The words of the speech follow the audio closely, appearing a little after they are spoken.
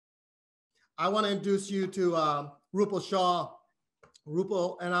I want to introduce you to Rupal Shah.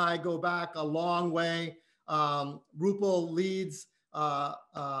 Rupal and I go back a long way. Rupal leads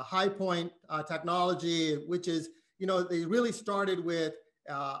HighPoint technology, which is, they really started with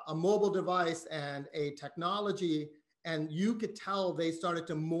a mobile device and a technology, and you could tell they started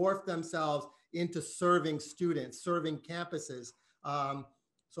to morph themselves into serving students, serving campuses.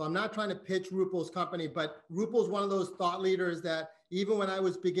 So I'm not trying to pitch Rupal's company, but Rupal's one of those thought leaders that even when I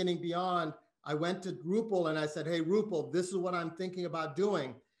was beginning Beyond, I went to Rupal and I said, hey, Rupal, this is what I'm thinking about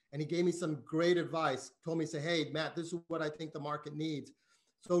doing. And he gave me some great advice, told me, say, hey, Matt, this is what I think the market needs.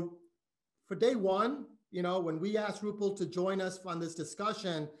 So for day one, when we asked Rupal to join us on this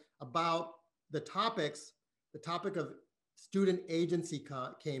discussion about the topics, the topic of student agency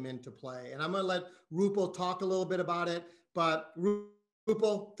came into play. And I'm going to let Rupal talk a little bit about it. But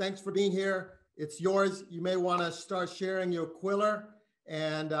Rupal, thanks for being here. It's yours. You may want to start sharing your Quiller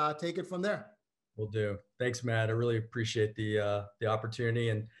and take it from there. Will do. Thanks, Matt. I really appreciate the opportunity.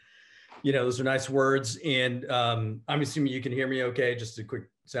 And, those are nice words. And I'm assuming you can hear me okay. Just a quick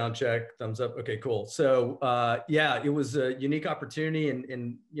sound check, thumbs up. Okay, cool. So yeah, it was a unique opportunity.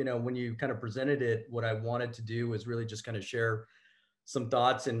 And when you kind of presented it, what I wanted to do was really just kind of share some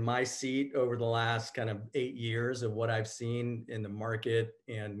thoughts in my seat over the last kind of 8 years of what I've seen in the market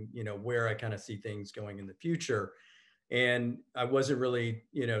and, where I kind of see things going in the future. And I wasn't really,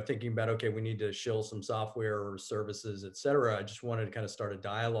 thinking about, okay, we need to shill some software or services, et cetera. I just wanted to kind of start a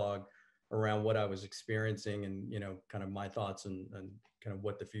dialogue around what I was experiencing and, kind of my thoughts and kind of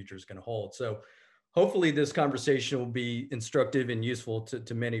what the future is going to hold. So hopefully this conversation will be instructive and useful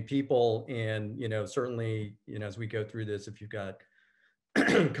to many people. And, certainly, as we go through this, if you've got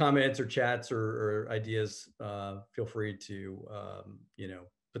comments or chats or ideas, feel free to,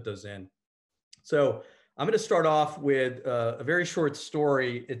 put those in. So I'm going to start off with a very short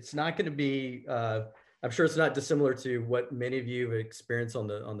story. It's not going to be, I'm sure it's not dissimilar to what many of you have experienced on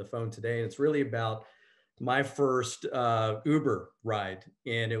the phone today. And it's really about my first Uber ride.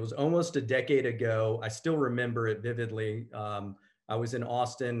 And it was almost a decade ago. I still remember it vividly. I was in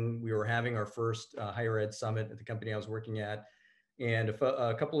Austin. We were having our first higher ed summit at the company I was working at. And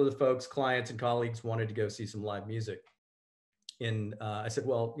a couple of the folks, clients and colleagues wanted to go see some live music. And I said,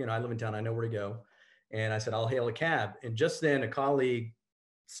 well, I live in town. I know where to go. And I said, I'll hail a cab. And just then a colleague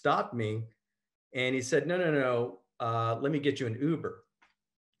stopped me and he said, no, let me get you an Uber.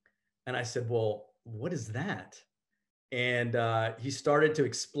 And I said, well, what is that? And he started to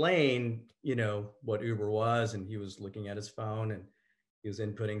explain, what Uber was. And he was looking at his phone and he was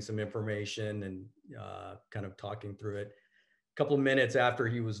inputting some information and kind of talking through it. A couple of minutes after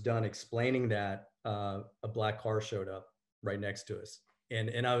he was done explaining that, a black car showed up right next to us.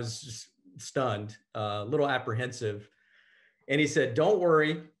 And I was just stunned, a little apprehensive. And he said, don't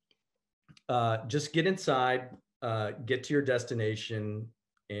worry, just get inside, get to your destination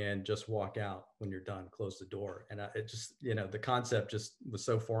and just walk out when you're done, close the door. And it just, the concept just was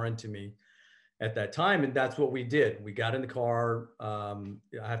so foreign to me at that time. And that's what we did. We got in the car. I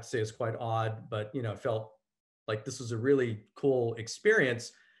have to say it's quite odd, but, it felt like this was a really cool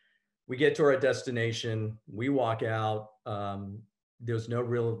experience. We get to our destination, we walk out. There was no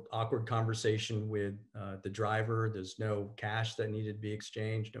real awkward conversation with the driver. There's no cash that needed to be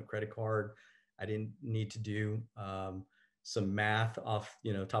exchanged, no credit card. I didn't need to do some math off,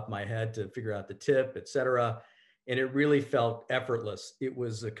 top of my head to figure out the tip, et cetera. And it really felt effortless. It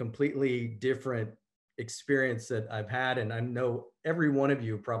was a completely different experience that I've had. And I know every one of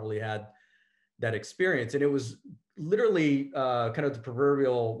you probably had that experience. And it was literally kind of the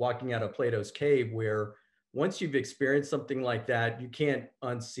proverbial walking out of Plato's cave, where once you've experienced something like that, you can't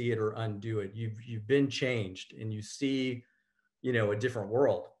unsee it or undo it. You've been changed and you see, a different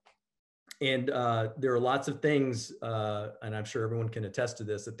world. And there are lots of things, and I'm sure everyone can attest to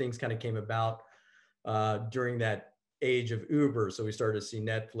this, that things kind of came about during that age of Uber. So we started to see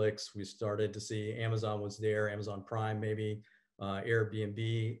Netflix, we started to see Amazon was there, Amazon Prime, maybe Airbnb.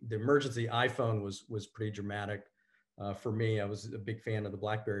 The emergence of the iPhone was pretty dramatic. For me, I was a big fan of the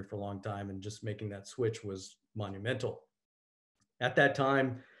BlackBerry for a long time, and just making that switch was monumental. At that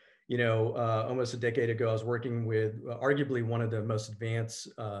time, almost a decade ago, I was working with arguably one of the most advanced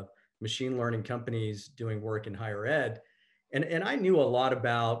machine learning companies doing work in higher ed. And I knew a lot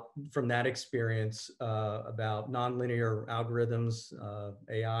from that experience, about nonlinear algorithms,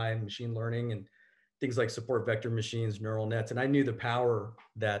 AI, machine learning, and things like support vector machines, neural nets. And I knew the power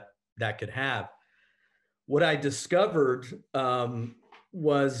that could have. What I discovered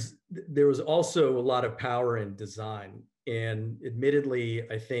was there was also a lot of power in design. And admittedly,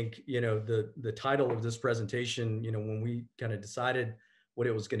 I think, the title of this presentation, when we kind of decided what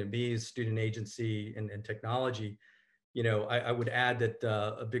it was going to be as student agency and technology, I would add that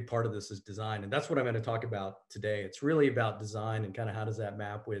a big part of this is design. And that's what I'm going to talk about today. It's really about design and kind of how does that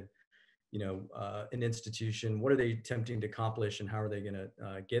map with, an institution? What are they attempting to accomplish and how are they going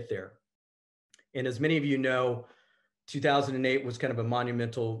to get there? And as many of you know, 2008 was kind of a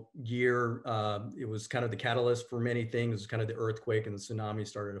monumental year. It was kind of the catalyst for many things. It was kind of the earthquake and the tsunami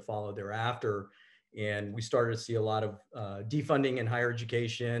started to follow thereafter. And we started to see a lot of defunding in higher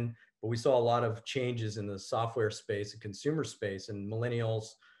education, but we saw a lot of changes in the software space and consumer space, and millennials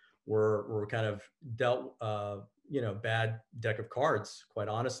were kind of dealt, bad deck of cards, quite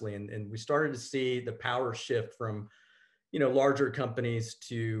honestly. And we started to see the power shift from, larger companies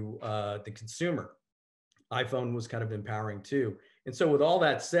to the consumer. iPhone was kind of empowering too. And so with all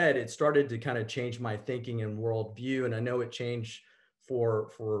that said, it started to kind of change my thinking and worldview. And I know it changed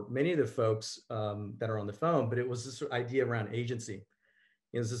for many of the folks that are on the phone, but it was this idea around agency.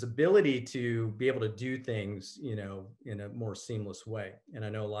 It was this ability to be able to do things, in a more seamless way. And I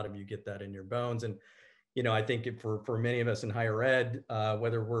know a lot of you get that in your bones. And, I think for many of us in higher ed,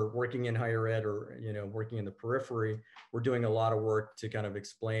 whether we're working in higher ed or, working in the periphery, we're doing a lot of work to kind of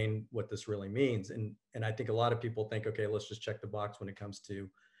explain what this really means. And I think a lot of people think, okay, let's just check the box when it comes to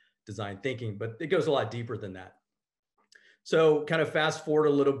design thinking, but it goes a lot deeper than that. So kind of fast forward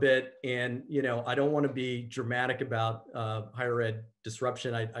a little bit, and I don't want to be dramatic about higher ed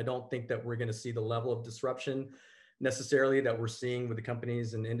disruption. I don't think that we're going to see the level of disruption necessarily that we're seeing with the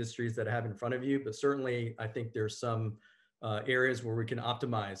companies and industries that I have in front of you, but certainly I think there's some areas where we can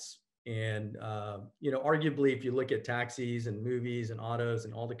optimize. And arguably, if you look at taxis and movies and autos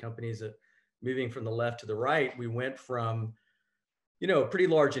and all the companies that moving from the left to the right, we went from a pretty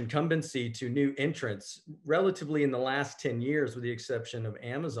large incumbency to new entrants relatively in the last 10 years, with the exception of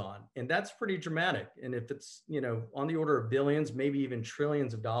Amazon. And that's pretty dramatic. And if it's, on the order of billions, maybe even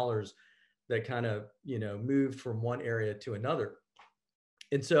trillions of dollars that kind of, moved from one area to another.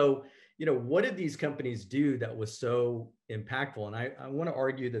 And so, what did these companies do that was so impactful? And I want to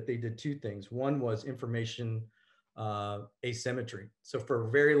argue that they did two things. One was information asymmetry. So for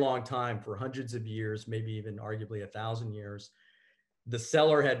a very long time, for hundreds of years, maybe even arguably 1,000 years, the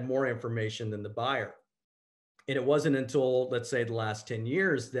seller had more information than the buyer. And it wasn't until, let's say, the last 10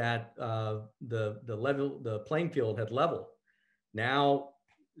 years that the playing field had leveled. Now,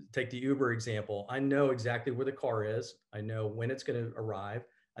 take the Uber example. I know exactly where the car is. I know when it's going to arrive.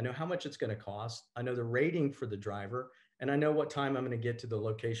 I know how much it's going to cost. I know the rating for the driver, and I know what time I'm going to get to the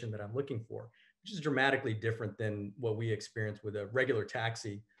location that I'm looking for, which is dramatically different than what we experienced with a regular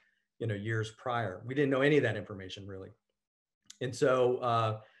taxi, years prior. We didn't know any of that information really. And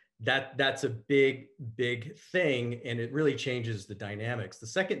so that's a big, big thing, and it really changes the dynamics. The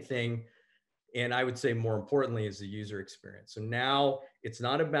second thing, and I would say more importantly, is the user experience. So now it's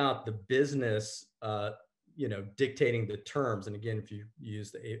not about the business, dictating the terms. And again, if you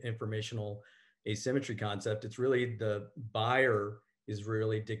use the informational asymmetry concept, it's really the buyer is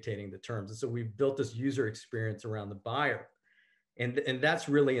really dictating the terms. And so we've built this user experience around the buyer. And that's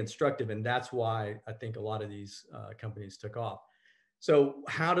really instructive. And that's why I think a lot of these companies took off. So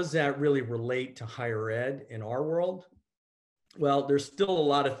how does that really relate to higher ed in our world? Well, there's still a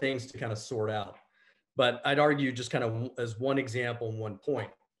lot of things to kind of sort out, but I'd argue just kind of as one example and one point.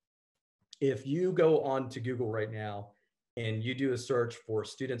 If you go on to Google right now and you do a search for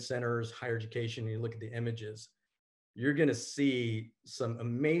student centers, higher education, and you look at the images, you're going to see some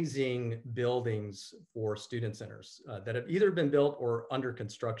amazing buildings for student centers that have either been built or under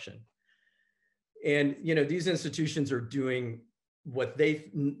construction. And, these institutions are doing what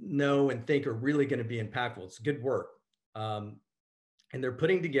they know and think are really going to be impactful. It's good work. And they're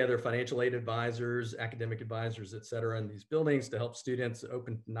putting together financial aid advisors, academic advisors, et cetera, in these buildings to help students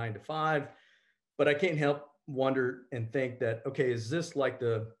open 9 to 5. But I can't help wonder and think that, okay, is this like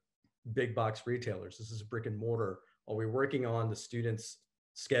the big box retailers? This is a brick and mortar. Are we working on the students'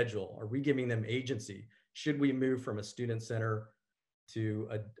 schedule? Are we giving them agency? Should we move from a student center to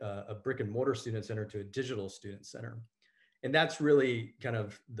a brick and mortar student center to a digital student center? And that's really kind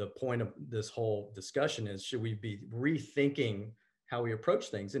of the point of this whole discussion is, should we be rethinking how we approach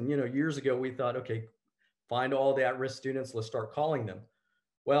things? And, years ago, we thought, okay, find all the at-risk students, let's start calling them.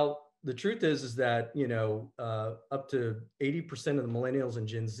 Well, the truth is that, up to 80% of the millennials and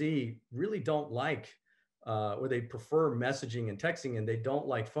Gen Z really don't like, or they prefer messaging and texting, and they don't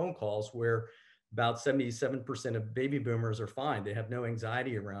like phone calls, where about 77% of baby boomers are fine. They have no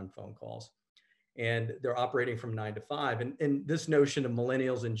anxiety around phone calls. And they're operating from 9 to 5. And this notion of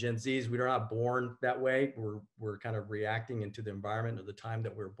millennials and Gen Zs, we are not born that way. We're kind of reacting into the environment of the time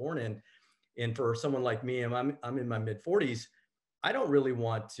that we're born in. And for someone like me, I'm in my mid 40s, I don't really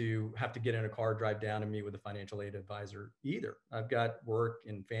want to have to get in a car, drive down and meet with a financial aid advisor either. I've got work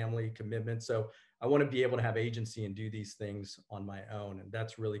and family commitments. So I want to be able to have agency and do these things on my own. And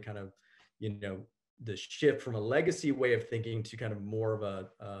that's really kind of, the shift from a legacy way of thinking to kind of more of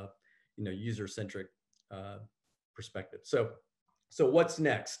a user-centric perspective. So what's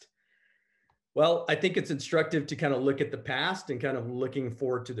next? Well, I think it's instructive to kind of look at the past and kind of looking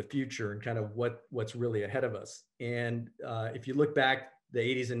forward to the future and kind of what's really ahead of us. And if you look back the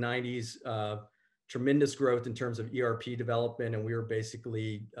 80s and 90s, tremendous growth in terms of ERP development, and we were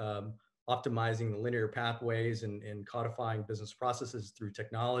basically optimizing the linear pathways and codifying business processes through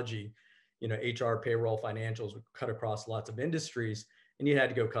technology. HR, payroll, financials would cut across lots of industries, and you had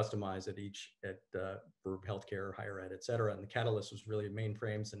to go customize for healthcare, higher ed, et cetera. And the catalyst was really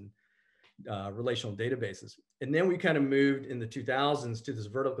mainframes and relational databases. And then we kind of moved in the 2000s to this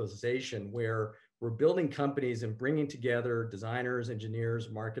verticalization where we're building companies and bringing together designers, engineers,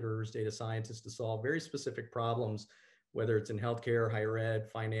 marketers, data scientists to solve very specific problems, whether it's in healthcare, higher ed,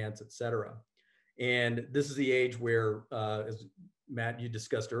 finance, et cetera. And this is the age where, as Matt, you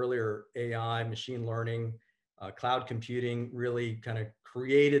discussed earlier, AI, machine learning, cloud computing really kind of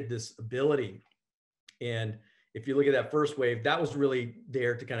created this ability. And if you look at that first wave, that was really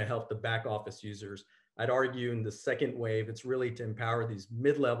there to kind of help the back office users. I'd argue in the second wave, it's really to empower these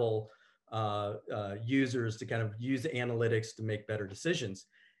mid-level users to kind of use analytics to make better decisions.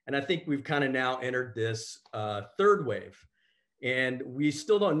 And I think we've kind of now entered this third wave. And we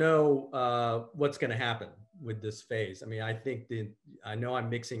still don't know what's going to happen with this phase. I mean, I know I'm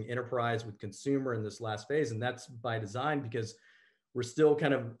mixing enterprise with consumer in this last phase, and that's by design because we're still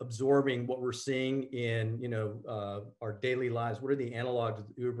kind of absorbing what we're seeing in, our daily lives. What are the analogs of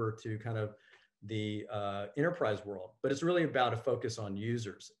Uber to kind of the enterprise world? But it's really about a focus on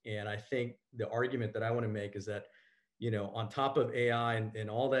users. And I think the argument that I want to make is that, on top of AI and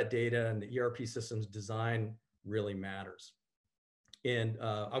all that data and the ERP systems, design really matters. And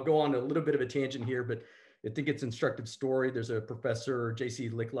I'll go on a little bit of a tangent here, but I think it's an instructive story. There's a professor,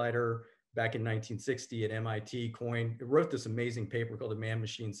 J.C. Licklider, back in 1960 at MIT, wrote this amazing paper called the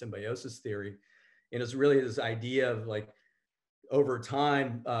man-machine symbiosis theory. And it's really this idea of like, over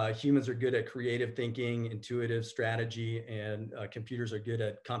time, humans are good at creative thinking, intuitive strategy, and computers are good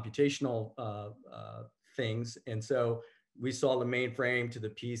at computational things. And so we saw the mainframe to the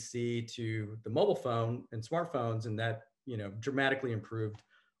PC to the mobile phone and smartphones, and that, dramatically improved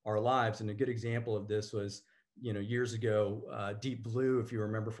our lives. And a good example of this was, years ago, Deep Blue, if you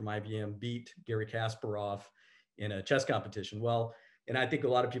remember from IBM, beat Garry Kasparov in a chess competition. Well, and I think a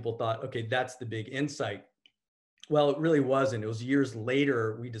lot of people thought, okay, that's the big insight. Well, it really wasn't. It was years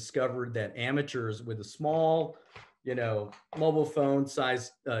later we discovered that amateurs with a small, mobile phone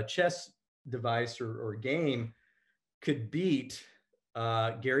sized chess device or game could beat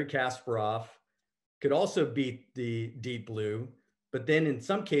Garry Kasparov, could also beat the Deep Blue, but then in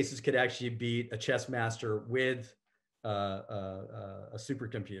some cases could actually beat a chess master with a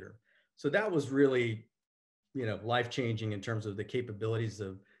supercomputer. So that was really, life-changing in terms of the capabilities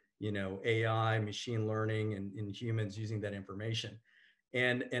of, AI, machine learning, and humans using that information.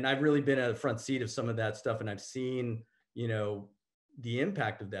 And I've really been at the front seat of some of that stuff, and I've seen, the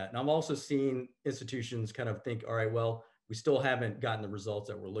impact of that. And I've also seen institutions kind of think, all right, well, we still haven't gotten the results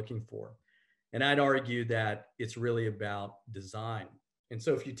that we're looking for. And I'd argue that it's really about design. And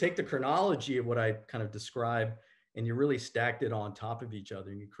so if you take the chronology of what I kind of described and you really stacked it on top of each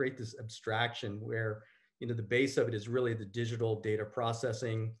other and you create this abstraction where, the base of it is really the digital data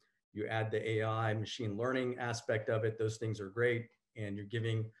processing, you add the AI machine learning aspect of it, those things are great. And you're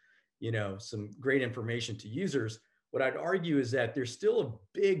giving, some great information to users. What I'd argue is that there's still a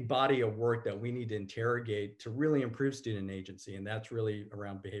big body of work that we need to interrogate to really improve student agency. And that's really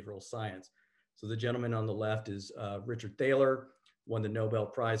around behavioral science. So the gentleman on the left is Richard Thaler, won the Nobel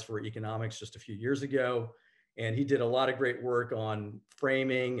Prize for Economics just a few years ago. And he did a lot of great work on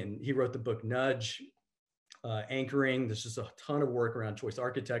framing, and he wrote the book Nudge, anchoring. There's just a ton of work around choice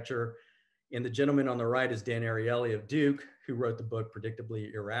architecture. And the gentleman on the right is Dan Ariely of Duke, who wrote the book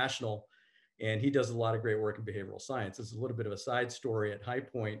Predictably Irrational. And he does a lot of great work in behavioral science. It's a little bit of a side story. At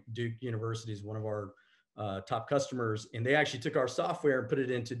HighPoint, Duke University is one of our top customers, and they actually took our software and put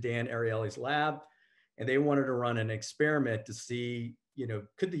it into Dan Ariely's lab, and they wanted to run an experiment to see,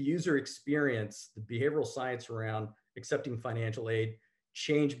 could the user experience, the behavioral science around accepting financial aid,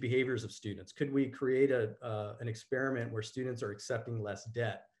 change behaviors of students? Could we create an experiment where students are accepting less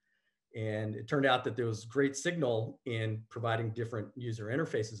debt? And it turned out that there was great signal in providing different user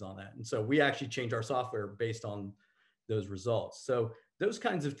interfaces on that. And so we actually changed our software based on those results. So those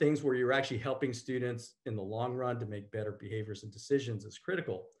kinds of things where you're actually helping students in the long run to make better behaviors and decisions is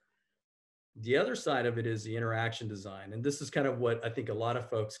critical. The other side of it is the interaction design. And this is kind of what I think a lot of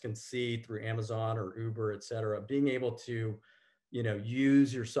folks can see through Amazon or Uber, et cetera, being able to,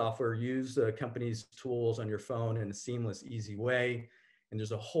 use your software, use the company's tools on your phone in a seamless, easy way. And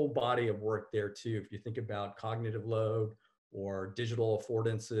there's a whole body of work there too. If you think about cognitive load or digital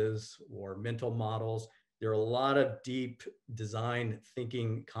affordances or mental models, there are a lot of deep design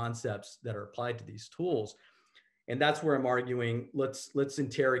thinking concepts that are applied to these tools. And that's where I'm arguing, let's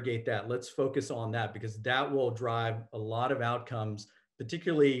interrogate that. Let's focus on that, because that will drive a lot of outcomes,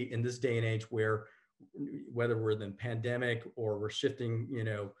 particularly in this day and age where, whether we're in the pandemic or we're shifting,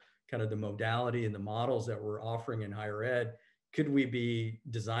 kind of the modality and the models that we're offering in higher ed, could we be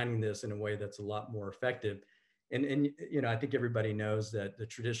designing this in a way that's a lot more effective? And I think everybody knows that the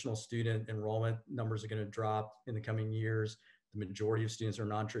traditional student enrollment numbers are going to drop in the coming years. The majority of students are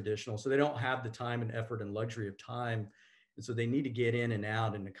non-traditional, so they don't have the time and effort and luxury of time. And so they need to get in and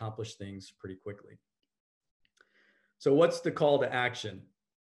out and accomplish things pretty quickly. So what's the call to action?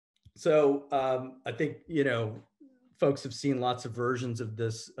 So I think, folks have seen lots of versions of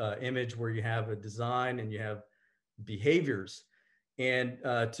this image where you have a design and you have behaviors. And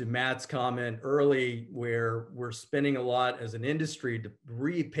to Matt's comment early, where we're spending a lot as an industry to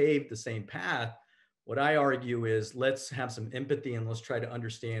repave the same path, what I argue is let's have some empathy and let's try to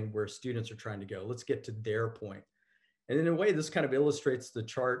understand where students are trying to go. Let's get to their point. And in a way, this kind of illustrates the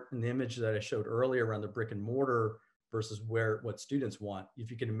chart and the image that I showed earlier around the brick and mortar versus what students want. If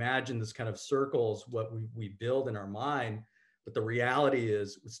you can imagine, this kind of circles what we build in our mind, but the reality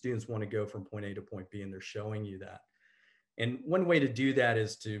is students want to go from point A to point B, and they're showing you that. And one way to do that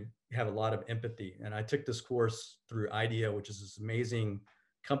is to have a lot of empathy. And I took this course through IDEA, which is this amazing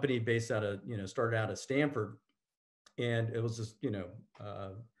company based out of, started out of Stanford. And it was just,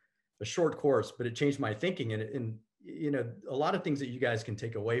 a short course, but it changed my thinking. And a lot of things that you guys can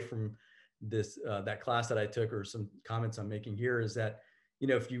take away from this, that class that I took, or some comments I'm making here, is that,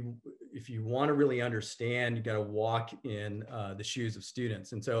 if you want to really understand, you got to walk in the shoes of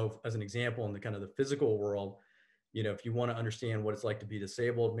students. And so as an example, in the kind of the physical world, if you want to understand what it's like to be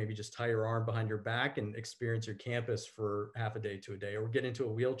disabled, maybe just tie your arm behind your back and experience your campus for half a day to a day, or get into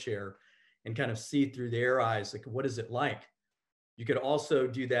a wheelchair and kind of see through their eyes, like, what is it like? You could also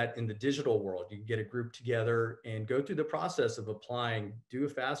do that in the digital world. You can get a group together and go through the process of applying, do a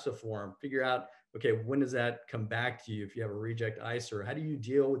FAFSA form, figure out, okay, when does that come back to you if you have a reject ICER? How do you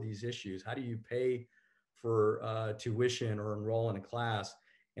deal with these issues? How do you pay for tuition or enroll in a class?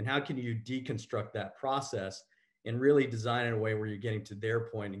 And how can you deconstruct that process and really design in a way where you're getting to their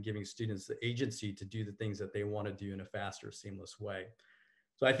point and giving students the agency to do the things that they want to do in a faster, seamless way?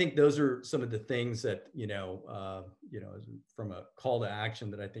 So I think those are some of the things that, from a call to action,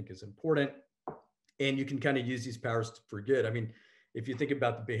 that I think is important. And you can kind of use these powers for good. I mean, if you think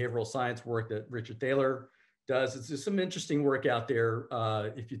about the behavioral science work that Richard Thaler does, it's just some interesting work out there.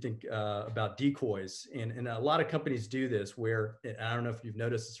 If you think about decoys, and a lot of companies do this, where, I don't know if you've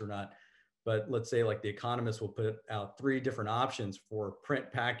noticed this or not, but let's say like The Economist will put out 3 different options for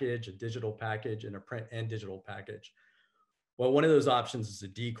print package, a digital package, and a print and digital package. Well, one of those options is a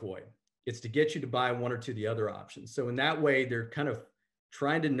decoy. It's to get you to buy one or two of the other options. So in that way, they're kind of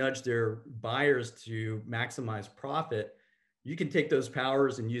trying to nudge their buyers to maximize profit. You can take those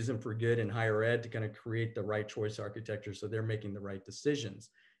powers and use them for good in higher ed to kind of create the right choice architecture so they're making the right decisions.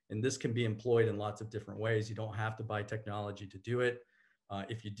 And this can be employed in lots of different ways. You don't have to buy technology to do it.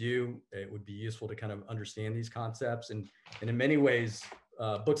 If you do, it would be useful to kind of understand these concepts. And in many ways,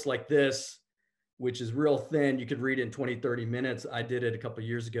 books like this, which is real thin, you could read it in 20, 30 minutes. I did it a couple of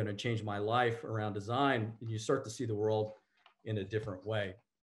years ago and it changed my life around design. And you start to see the world in a different way.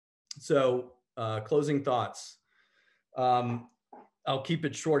 So closing thoughts. I'll keep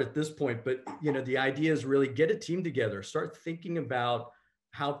it short at this point, but the idea is really get a team together, start thinking about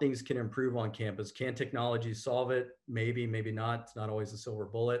how things can improve on campus. Can technology solve it? Maybe, maybe not. It's not always a silver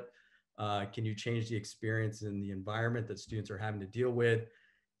bullet. Can you change the experience in the environment that students are having to deal with?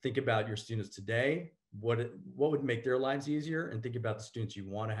 Think about your students today. What would make their lives easier? And think about the students you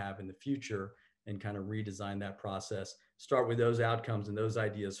want to have in the future and kind of redesign that process. Start with those outcomes and those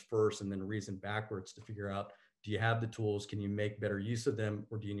ideas first, and then reason backwards to figure out, do you have the tools? Can you make better use of them?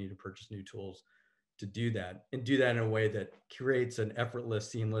 Or do you need to purchase new tools to do that, and do that in a way that creates an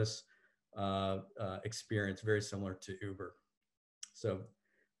effortless, seamless experience, very similar to Uber. So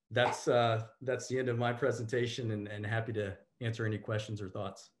that's the end of my presentation, and happy to answer any questions or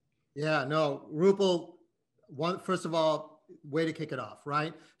thoughts. Yeah, no, Rupal, first of all, way to kick it off,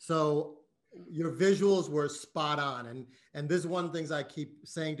 right? So your visuals were spot on. And this is one of the things I keep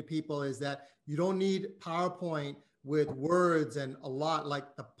saying to people is that you don't need PowerPoint with words and a lot.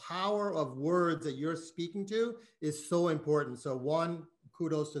 Like the power of words that you're speaking to is so important. So one,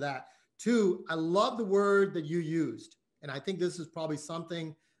 kudos to that. Two, I love the word that you used. And I think this is probably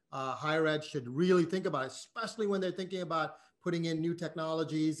something higher ed should really think about, especially when they're thinking about putting in new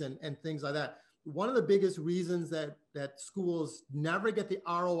technologies and things like that. One of the biggest reasons that schools never get the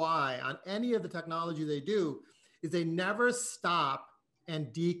ROI on any of the technology they do is they never stop and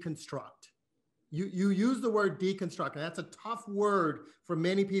deconstruct. You use the word deconstruct, and that's a tough word for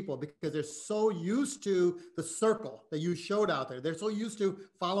many people because they're so used to the circle that you showed out there. They're so used to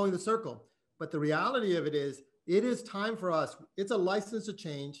following the circle. But the reality of it is time for us. It's a license to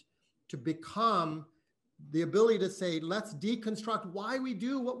change, to become the ability to say, let's deconstruct why we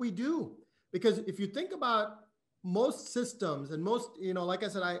do what we do. Because if you think about most systems and most, like I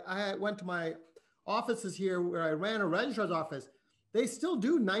said, I went to my offices here where I ran a registrar's office. They still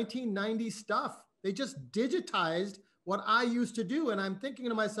do 1990 stuff. They just digitized what I used to do. And I'm thinking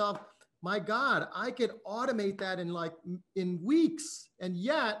to myself, my God, I could automate that in weeks. And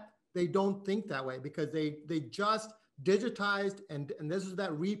yet they don't think that way because they just digitized. And this is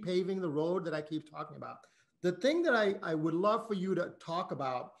that repaving the road that I keep talking about. The thing that I would love for you to talk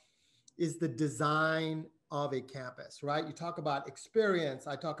about is the design of a campus, right? You talk about experience.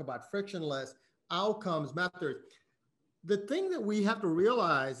 I talk about frictionless outcomes, methods. The thing that we have to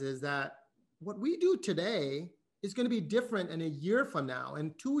realize is that what we do today is going to be different in a year from now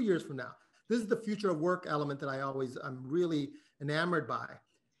and 2 years from now. This is the future of work element that I'm really enamored by.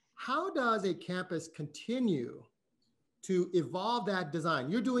 How does a campus continue to evolve that design?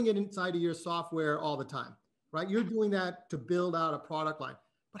 You're doing it inside of your software all the time, right? You're doing that to build out a product line.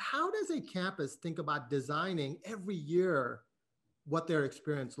 But how does a campus think about designing every year what their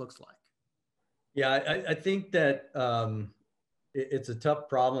experience looks like? Yeah, I think that it's a tough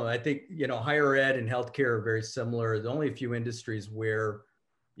problem. I think, higher ed and healthcare are very similar. There's only a few industries where,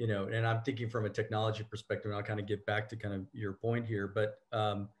 and I'm thinking from a technology perspective, and I'll kind of get back to kind of your point here, but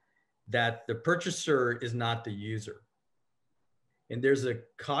that the purchaser is not the user. And there's a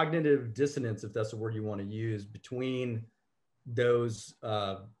cognitive dissonance, if that's the word you want to use, between those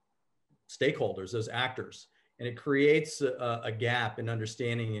stakeholders, those actors. And it creates a gap in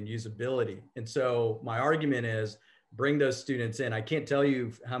understanding and usability. And so my argument is bring those students in. I can't tell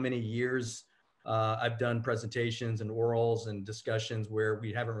you how many years I've done presentations and orals and discussions where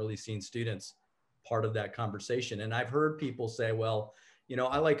we haven't really seen students part of that conversation. And I've heard people say, well,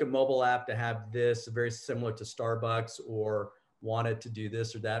 I like a mobile app to have this very similar to Starbucks, or want it to do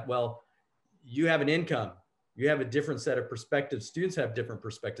this or that. Well, you have an income. You have a different set of perspectives. Students have different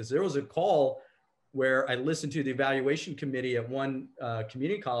perspectives. There was a call where I listened to the evaluation committee at one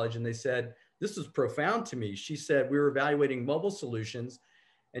community college, and they said, this was profound to me. She said, we were evaluating mobile solutions,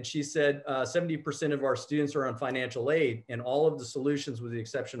 and she said 70% of our students are on financial aid, and all of the solutions, with the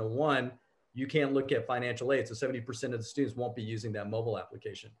exception of one, you can't look at financial aid. So 70% of the students won't be using that mobile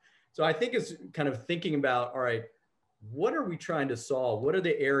application. So I think it's kind of thinking about, all right, what are we trying to solve? What are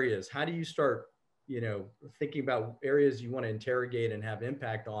the areas? How do you start, thinking about areas you want to interrogate and have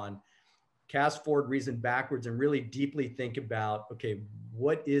impact on? Cast forward, reason backwards, and really deeply think about, okay,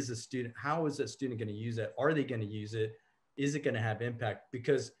 what is a student? How is a student going to use it? Are they going to use it? Is it going to have impact?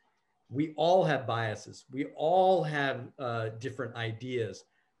 Because we all have biases. We all have different ideas,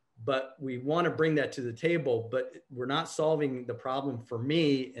 but we want to bring that to the table, but we're not solving the problem for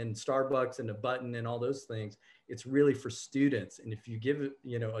me and Starbucks and a button and all those things. It's really for students. And if you give it,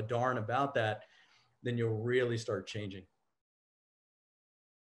 a darn about that, then you'll really start changing.